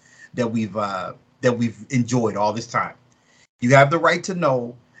we've enjoyed all this time. You have the right to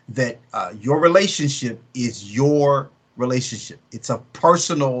know that your relationship is your relationship. It's a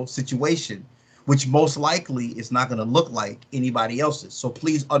personal situation, which most likely is not going to look like anybody else's. So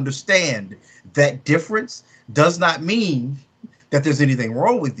please understand that difference does not mean that there's anything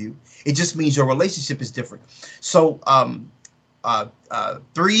wrong with you. It just means your relationship is different. So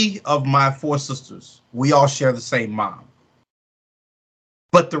 3 of my 4 sisters, we all share the same mom.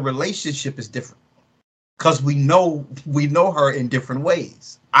 But the relationship is different because we know her in different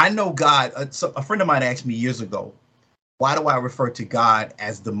ways. I know God. A friend of mine asked me years ago, why do I refer to God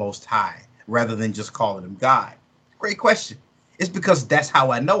as the Most High rather than just calling him God? Great question. It's because that's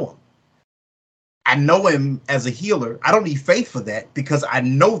how I know him. I know him as a healer. I don't need faith for that, because I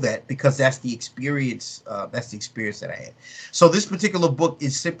know that, because that's the experience. That's the experience that I had. So this particular book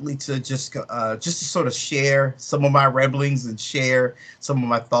is simply to just to sort of share some of my ramblings and share some of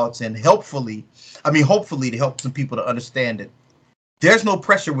my thoughts, and hopefully to help some people to understand that there's no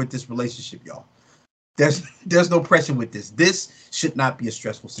pressure with this relationship, y'all. There's no pressure with this. This should not be a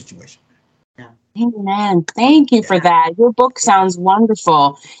stressful situation. Amen. Thank you for that. Your book sounds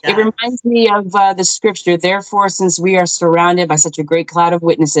wonderful. It reminds me of the scripture. Therefore, since we are surrounded by such a great cloud of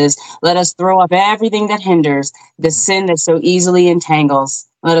witnesses, let us throw up everything that hinders, the sin that so easily entangles.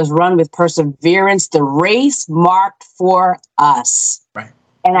 Let us run with perseverance the race marked for us. Right.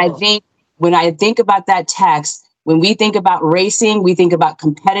 And I think when I think about that text, when we think about racing, we think about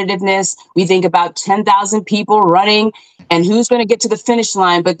competitiveness. We think about 10,000 people running and who's going to get to the finish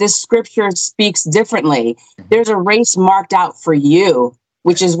line. But this scripture speaks differently. There's a race marked out for you,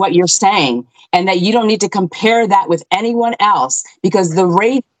 which is what you're saying, and that you don't need to compare that with anyone else, because the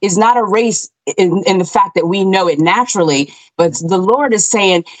race is not a race in the fact that we know it naturally. But the Lord is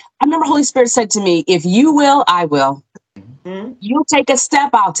saying, I remember Holy Spirit said to me, if you will, I will. Mm-hmm. You'll take a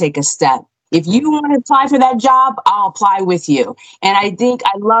step, I'll take a step. If you want to apply for that job, I'll apply with you. And I think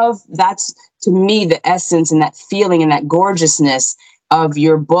I love, that's to me the essence and that feeling and that gorgeousness of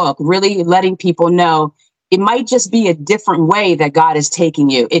your book, really letting people know it might just be a different way that God is taking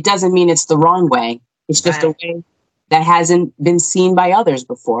you. It doesn't mean it's the wrong way. It's just a way that hasn't been seen by others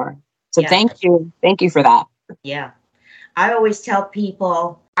before. So thank you. Thank you for that. Yeah. I always tell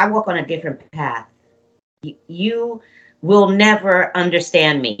people I walk on a different path. You will never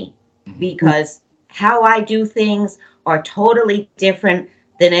understand me because how I do things are totally different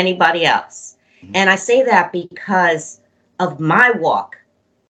than anybody else. And I say that because of my walk,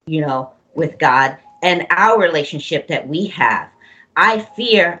 with God and our relationship that we have. I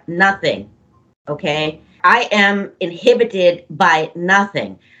fear nothing. Okay. I am inhibited by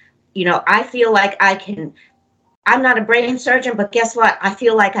nothing. I feel like I'm not a brain surgeon, but guess what? I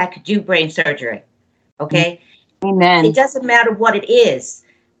feel like I could do brain surgery. Okay. Amen. It doesn't matter what it is.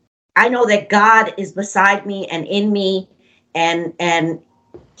 I know that God is beside me and in me, and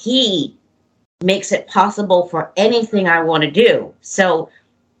he makes it possible for anything I want to do. So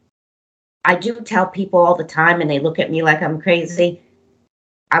I do tell people all the time, and they look at me like I'm crazy.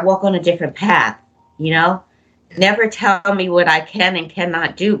 I walk on a different path, Never tell me what I can and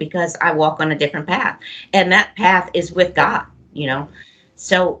cannot do because I walk on a different path. And that path is with God,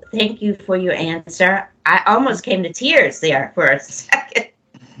 So thank you for your answer. I almost came to tears there for a second.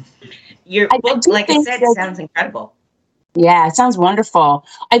 Your book, like I said, sounds incredible. Yeah, it sounds wonderful.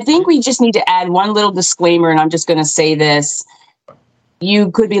 I think we just need to add one little disclaimer, and I'm just going to say this.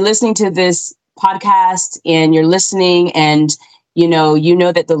 You could be listening to this podcast and you're listening and you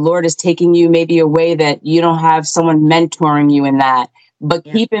know that the Lord is taking you maybe a way that you don't have someone mentoring you in that. But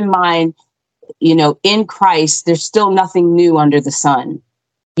keep in mind, in Christ, there's still nothing new under the sun.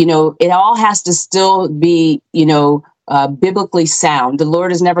 It all has to still be, biblically sound. The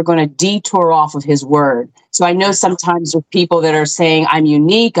Lord is never going to detour off of his word. So I know sometimes there are people that are saying, I'm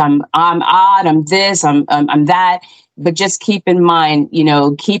unique, I'm odd, I'm this, I'm that. But just keep in mind,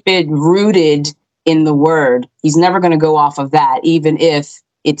 keep it rooted in the word. He's never going to go off of that, even if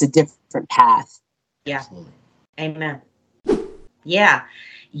it's a different path. Yeah. Absolutely. Amen. Yeah.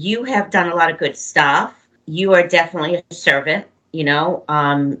 You have done a lot of good stuff. You are definitely a servant,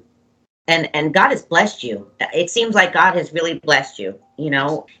 and God has blessed you. It seems like God has really blessed you,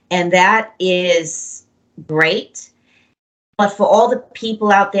 and that is great. But for all the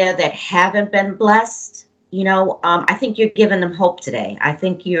people out there that haven't been blessed, I think you're giving them hope today. I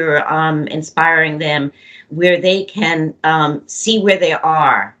think you're inspiring them where they can see where they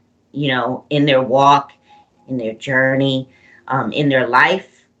are, in their walk, in their journey, in their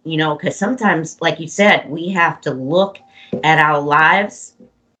life, because sometimes, like you said, we have to look at our lives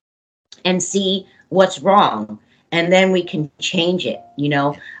and see what's wrong, and then we can change it.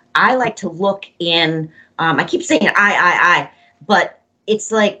 I like to look in, I keep saying I, but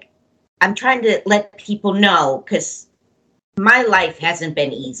it's like, I'm trying to let people know, because my life hasn't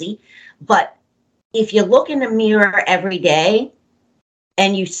been easy, but if you look in the mirror every day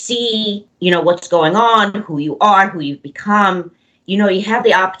and you see, what's going on, who you are, who you've become, you have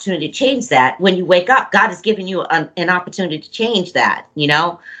the opportunity to change that. When you wake up, God has given you an opportunity to change that,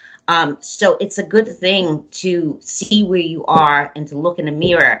 so it's a good thing to see where you are and to look in the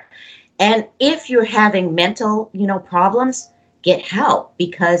mirror. And if you're having mental, problems, get help,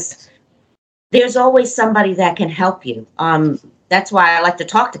 because there's always somebody that can help you. That's why I like to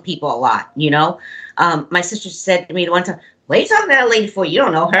talk to people a lot, My sister said to me one time, what are you talking to that lady for? You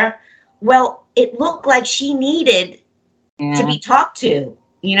don't know her. Well, it looked like she needed to be talked to,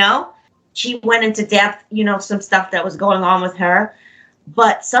 She went into depth, some stuff that was going on with her.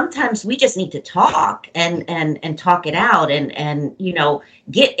 But sometimes we just need to talk and talk it out and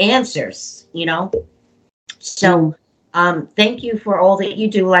get answers, So thank you for all that you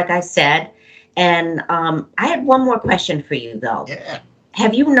do, like I said. And I had one more question for you, though. Yeah.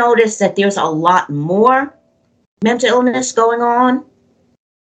 Have you noticed that there's a lot more mental illness going on?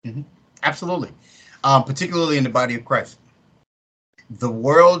 Mm-hmm. Absolutely. Particularly in the body of Christ. The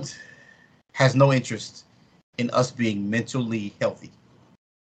world has no interest in us being mentally healthy.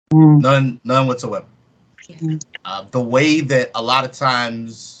 None whatsoever. The way that a lot of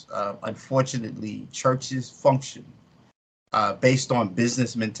times, unfortunately, churches function based on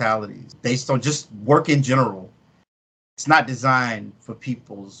business mentalities, based on just work in general, it's not designed for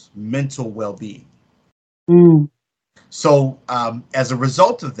people's mental well-being. So as a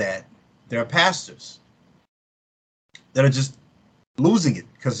result of that, there are pastors that are just losing it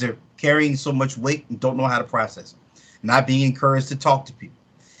because they're carrying so much weight and don't know how to process it, not being encouraged to talk to people.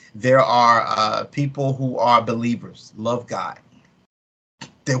 There are people who are believers, love God.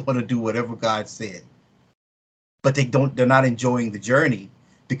 They want to do whatever God said, but they're not enjoying the journey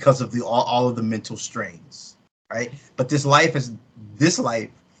because of all of the mental strains, right? But this life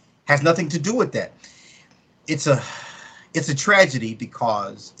has nothing to do with that. it's a tragedy,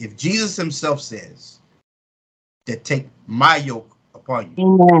 because if Jesus himself says that take my yoke upon you,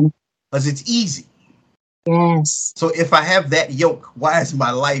 Amen. because it's easy. Yes. So if I have that yoke, why is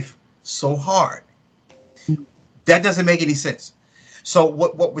my life so hard? That doesn't make any sense. So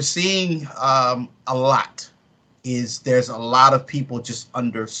what we're seeing a lot is there's a lot of people just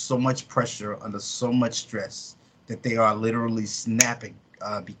under so much pressure, under so much stress, that they are literally snapping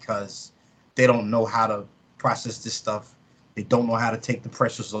because they don't know how to process this stuff. They don't know how to take the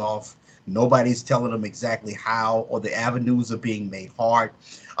pressures off. Nobody's telling them exactly how, or the avenues are being made hard.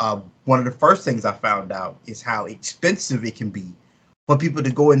 One of the first things I found out is how expensive it can be for people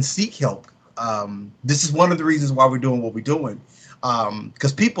to go and seek help. This is one of the reasons why we're doing what we're doing,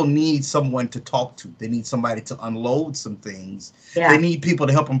 because people need someone to talk to. They need somebody to unload some things. Yeah. They need people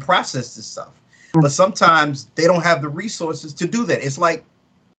to help them process this stuff. But sometimes they don't have the resources to do that. It's like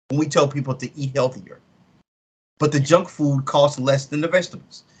when we tell people to eat healthier, but the junk food costs less than the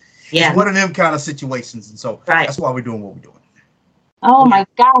vegetables. Yeah. It's one of them kind of situations. And so that's why we're doing what we're doing. Oh my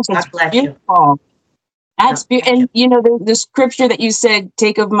gosh, God that's bless you. beautiful. That's beautiful. And you know, the scripture that you said,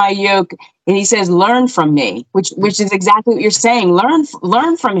 take of my yoke, and he says, learn from me, which is exactly what you're saying.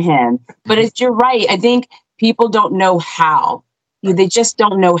 Learn from him. But you're right. I think people don't know how. They just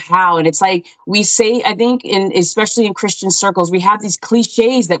don't know how. And it's like we say, I think, especially in Christian circles, we have these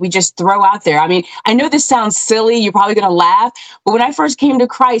cliches that we just throw out there. I mean, I know this sounds silly. You're probably going to laugh. But when I first came to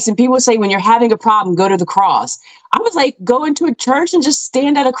Christ, and people say, when you're having a problem, go to the cross. I was like, go into a church and just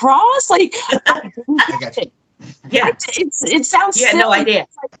stand at a cross? Like, I got you. Yeah. It sounds silly. No idea.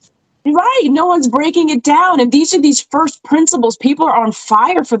 Right. No one's breaking it down. And these are these first principles. People are on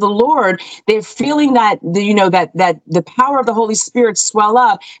fire for the Lord. They're feeling that, that the power of the Holy Spirit swell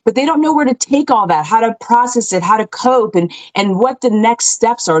up, but they don't know where to take all that, how to process it, how to cope, and what the next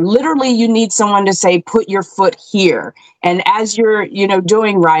steps are. Literally, you need someone to say, put your foot here. And as you're,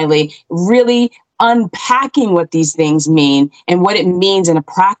 doing, Riley, really unpacking what these things mean and what it means in a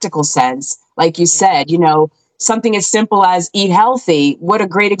practical sense. Like you said, something as simple as eat healthy. What a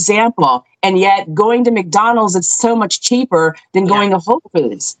great example. And yet going to McDonald's, it's so much cheaper than going to Whole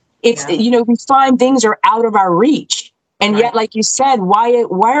Foods. It's, we find things are out of our reach. And yet, like you said, why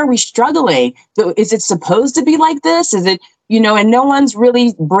are we struggling? Is it supposed to be like this? Is it, and no one's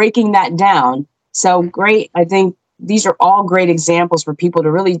really breaking that down. So great. I think these are all great examples for people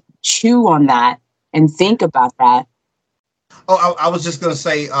to really chew on that and think about that. Oh, I was just going to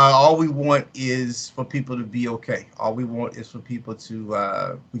say, all we want is for people to be okay. All we want is for people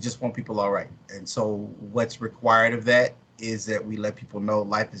to, we just want people all right. And so what's required of that is that we let people know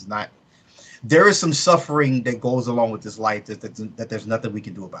life is not, there is some suffering that goes along with this life that there's nothing we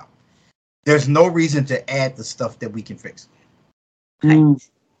can do about. There's no reason to add the stuff that we can fix. No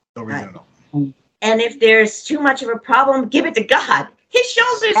reason at all. And if there's too much of a problem, give it to God. His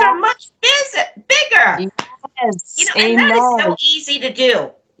shoulders are much bigger. Yes. And that is so easy to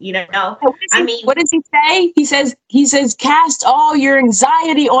do. What does he say? He says, cast all your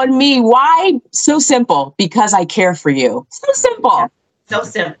anxiety on me. Why? So simple. Because I care for you. So simple. So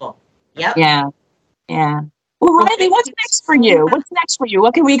simple. Yep. Yeah. Well, Riley, what's next for you?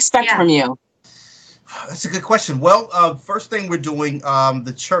 What can we expect from you? That's a good question. Well, first thing we're doing,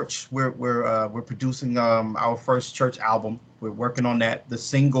 the church. We're producing our first church album. We're working on that. The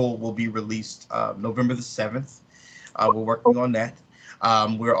single will be released November the 7th. We're working on that.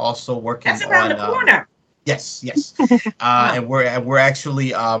 We're also working. That's around the corner. Yes. And we're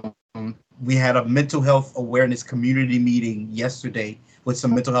actually we had a mental health awareness community meeting yesterday with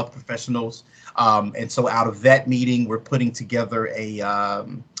some mental health professionals. And so out of that meeting, we're putting together a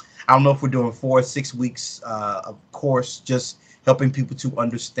I don't know if we're doing 4 or 6 weeks of course, just helping people to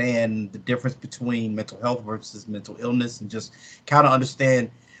understand the difference between mental health versus mental illness, and just kind of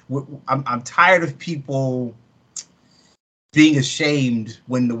understand. I'm tired of people being ashamed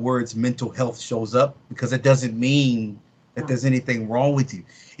when the words mental health shows up, because it doesn't mean that there's anything wrong with you.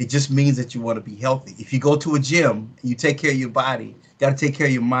 It just means that you want to be healthy. If you go to a gym and you take care of your body, you got to take care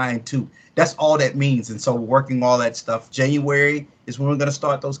of your mind too. That's all that means. And so we're working all that stuff. January is when we're going to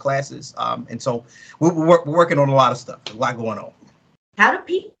start those classes. And so we're working on a lot of stuff, a lot going on. How do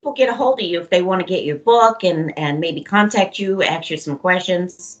people get a hold of you if they want to get your book and maybe contact you, ask you some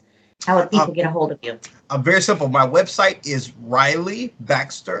questions? How would people get a hold of you? Very simple. My website is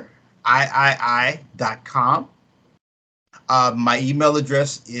RileyBaxter.com. My email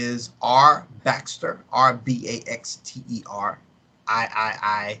address is rbaxter, RBAXTER,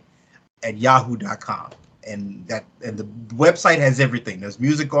 III, at yahoo.com. And the website has everything. There's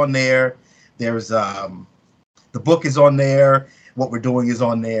music on there. There's the book is on there. What we're doing is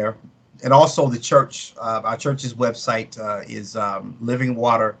on there. And also the church, our church's website is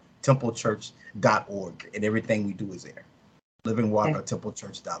livingwatertemplechurch.org, and everything we do is there.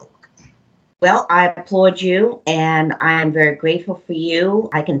 livingwatertemplechurch.org. Well, I applaud you, and I'm very grateful for you.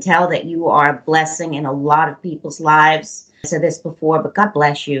 I can tell that you are a blessing in a lot of people's lives. I said this before, but God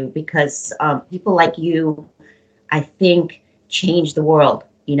bless you, because people like you, I think, change the world,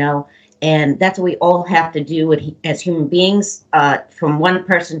 you know, and that's what we all have to do as human beings. From one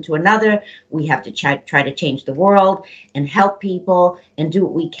person to another, we have to try to change the world and help people and do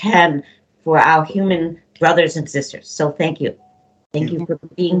what we can for our human brothers and sisters. So thank you. Thank you for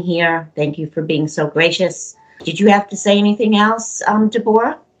being here. Thank you for being so gracious. Did you have to say anything else,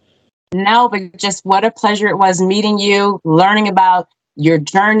 Deborah? No, but just what a pleasure it was meeting you, learning about your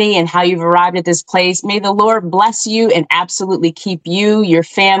journey and how you've arrived at this place. May the Lord bless you and absolutely keep you, your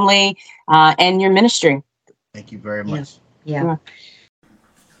family, and your ministry. Thank you very much. Yeah.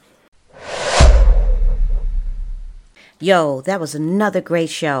 Yo, that was another great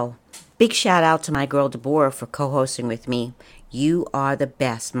show. Big shout out to my girl Deborah for co-hosting with me. You are the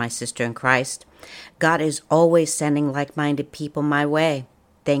best, my sister in Christ. God is always sending like-minded people my way.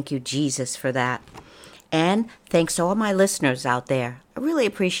 Thank you, Jesus, for that. And thanks to all my listeners out there. I really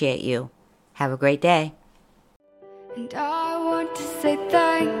appreciate you. Have a great day. And I want to say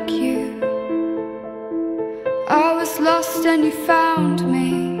thank you. I was lost and you found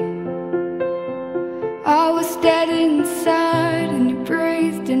me. I was dead inside and you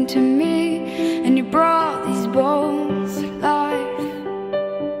breathed into me, and you brought these bones to life.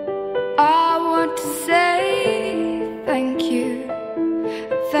 I want to say thank you.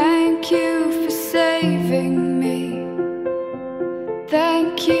 Thank you for saving me.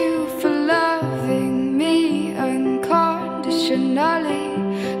 Thank you for loving me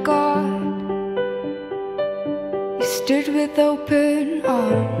unconditionally, God. You stood with open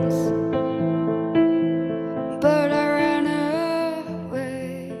arms.